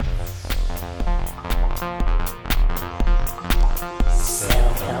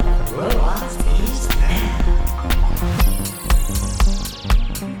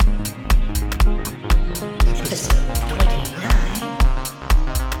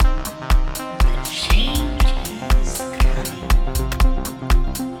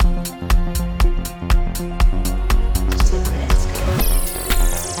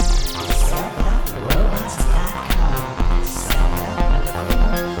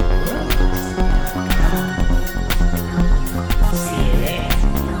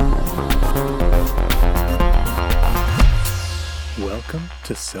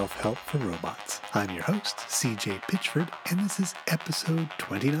to Self-Help for Robots. I'm your host, CJ Pitchford, and this is episode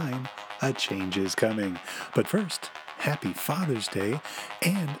 29, A Change is Coming. But first, happy Father's Day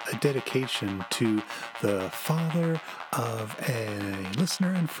and a dedication to the father of a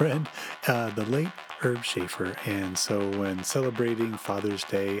listener and friend, the late Herb Schaefer. And so when celebrating Father's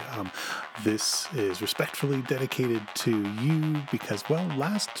Day, this is respectfully dedicated to you because, well,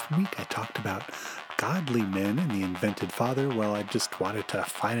 last week I talked about godly men and the invented father. Well, I just wanted to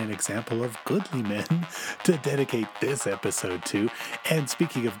find an example of goodly men to dedicate this episode to. And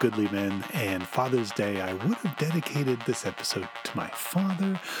speaking of goodly men and Father's Day, I would have dedicated this episode to my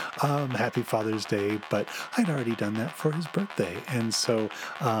father. Happy Father's Day, but I'd already done that for his birthday. And so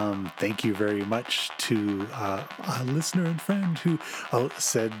thank you very much to a listener and friend who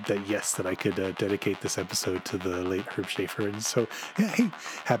said that yes, that I could dedicate this episode to the late Herb Schaefer. And so, yeah, hey,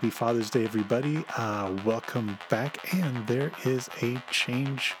 happy Father's Day, everybody. Welcome back, and there is a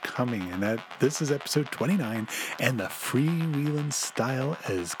change coming, and this is episode 29, and the freewheeling style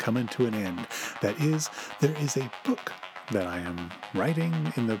is coming to an end. That is, there is a book that I am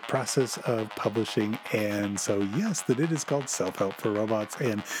writing in the process of publishing, and so yes, that it is called Self-Help for Robots,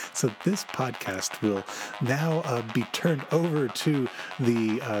 and so this podcast will now be turned over to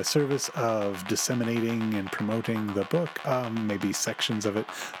the service of disseminating and promoting the book, maybe sections of it.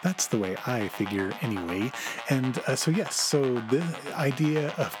 That's the way I figure anyway. And so the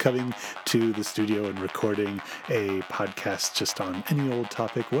idea of coming to the studio and recording a podcast just on any old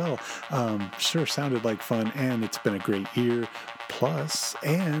topic, well, sure sounded like fun, and it's been a great year plus,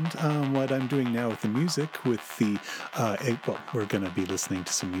 and what I'm doing now with the music, with the we're going to be listening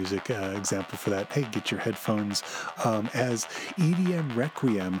to some music. Example for that, hey, get your headphones, as EDM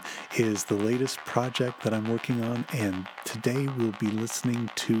Requiem is the latest project that I'm working on, and today we'll be listening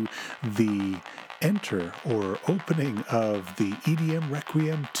to the enter or opening of the EDM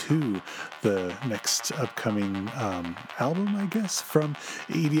Requiem 2, the next upcoming album, I guess, from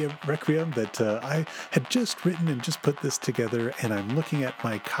EDM Requiem that I had just written and just put this together, and I'm looking at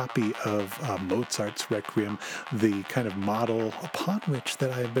my copy of Mozart's Requiem, the kind of model upon which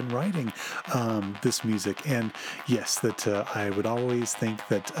that I've been writing this music. And yes, that I would always think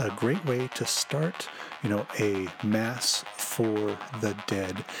that a great way to start, a mass for the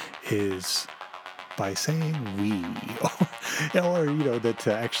dead is by saying we, or that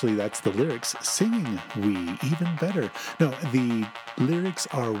actually that's the lyrics, singing we, even better. No, the lyrics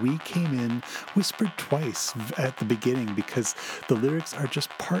are we came in whispered twice at the beginning, because the lyrics are just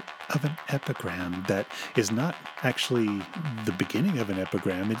part of an epigram that is not actually the beginning of an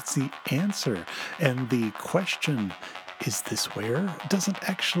epigram, it's the answer. And the question, is this where, doesn't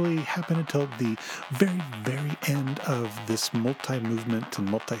actually happen until the very, very end of this multi-movement and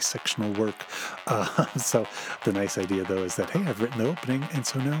multi-sectional work. So the nice idea, though, is that, hey, I've written the opening, and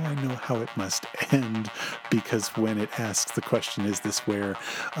so now I know how it must end, because when it asks the question, is this where,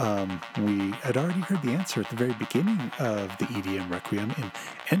 we had already heard the answer at the very beginning of the EDM Requiem in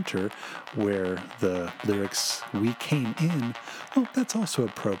Enter, where the lyrics, we came in. Well, that's also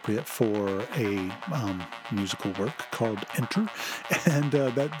appropriate for a musical work called Enter, and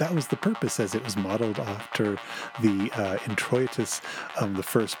that was the purpose, as it was modeled after the introitus, the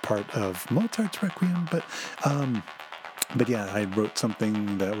first part of Mozart's Requiem, but yeah, I wrote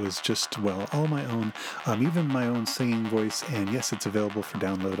something that was just, well, all my own, even my own singing voice, and yes, it's available for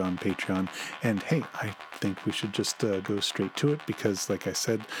download on Patreon. And hey, I think we should just go straight to it, because like I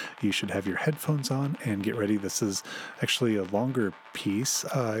said, you should have your headphones on and get ready. This is actually a longer piece.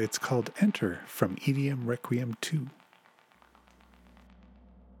 It's called Enter from EDM Requiem 2.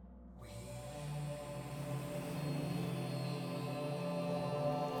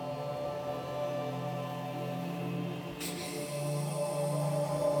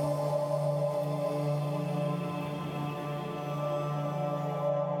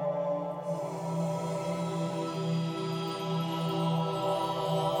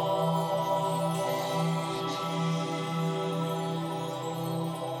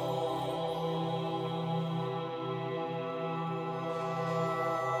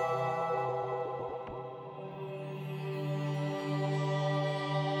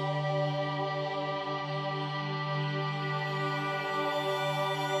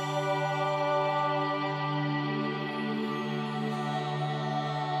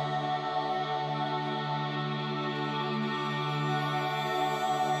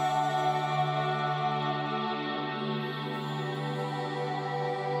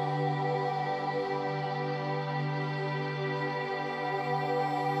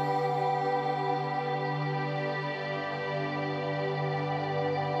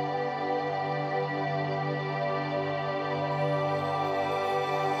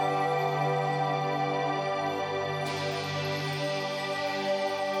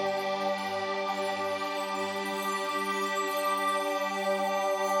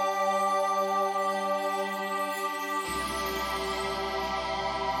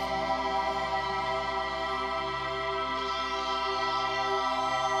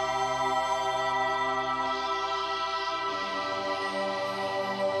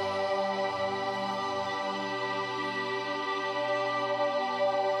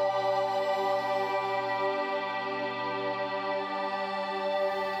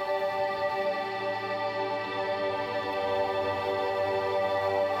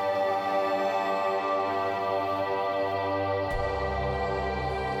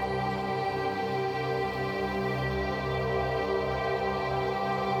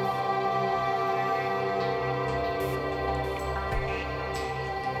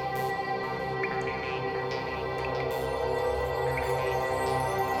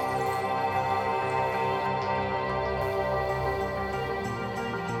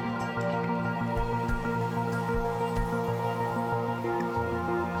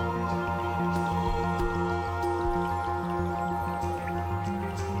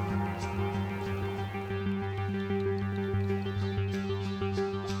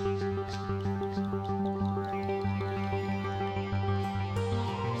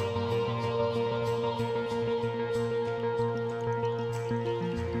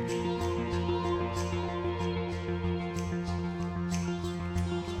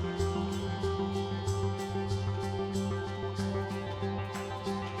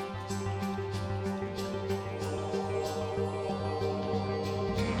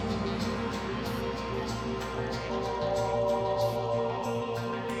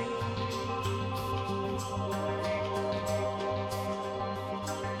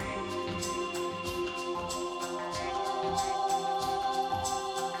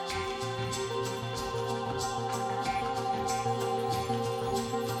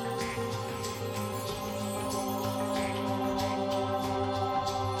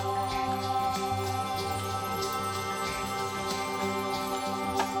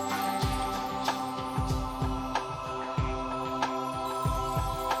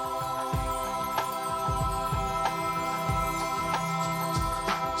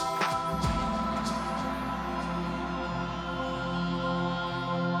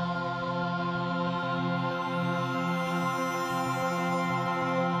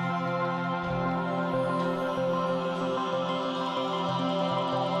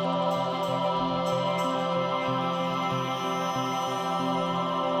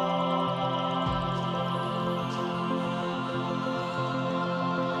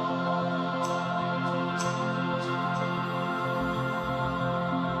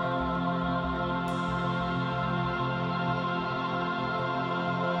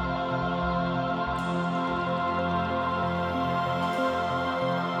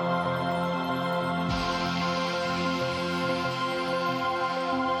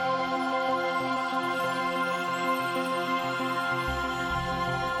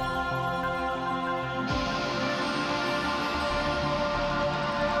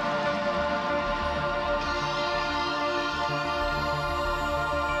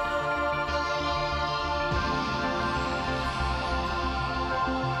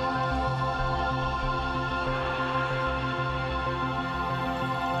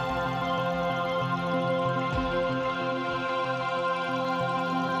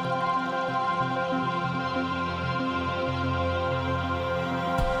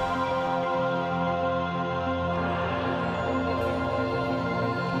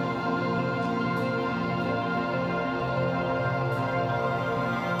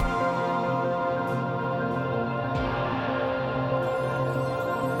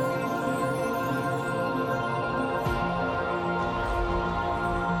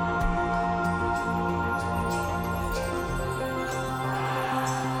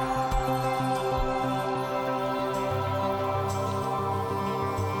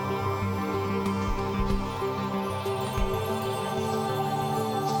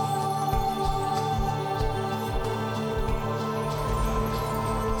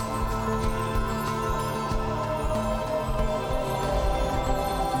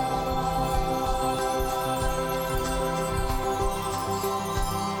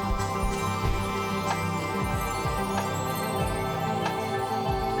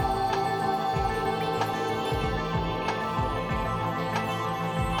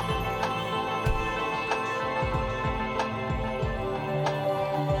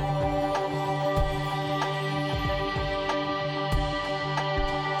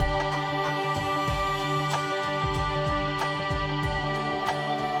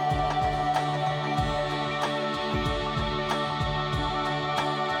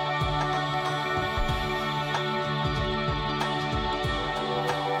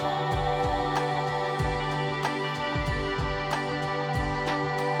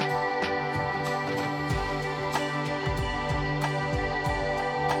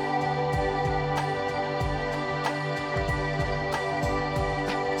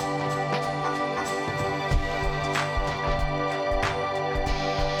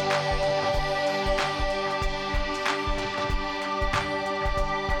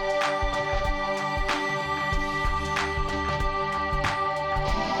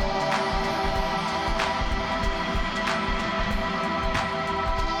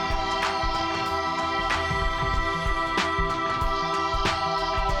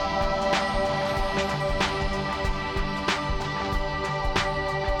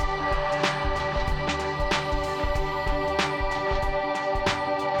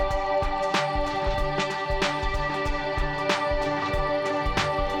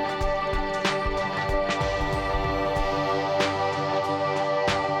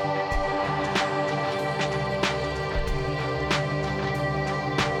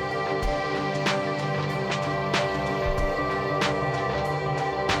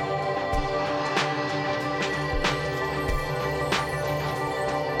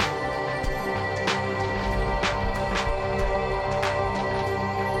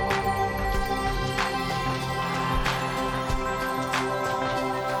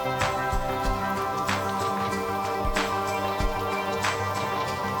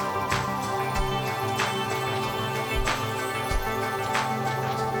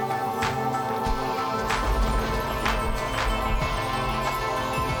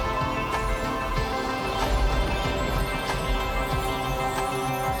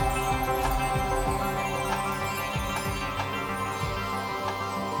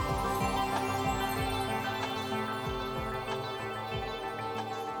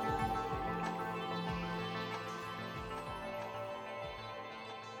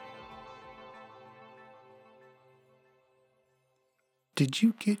 did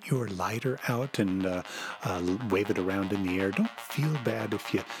you get your lighter out and wave it around in the air? Don't feel bad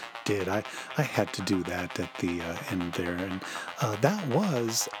if you did. I had to do that at the end there. And that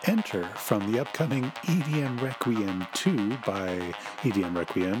was Enter from the upcoming EDM Requiem 2 by EDM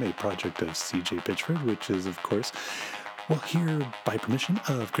Requiem, a project of CJ Pitchford, which is, of course, well, here by permission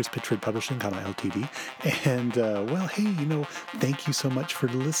of Chris Pitchford Publishing, Ltd. And, well, hey, thank you so much for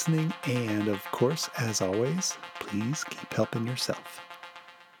listening. And, of course, as always, please keep helping yourself.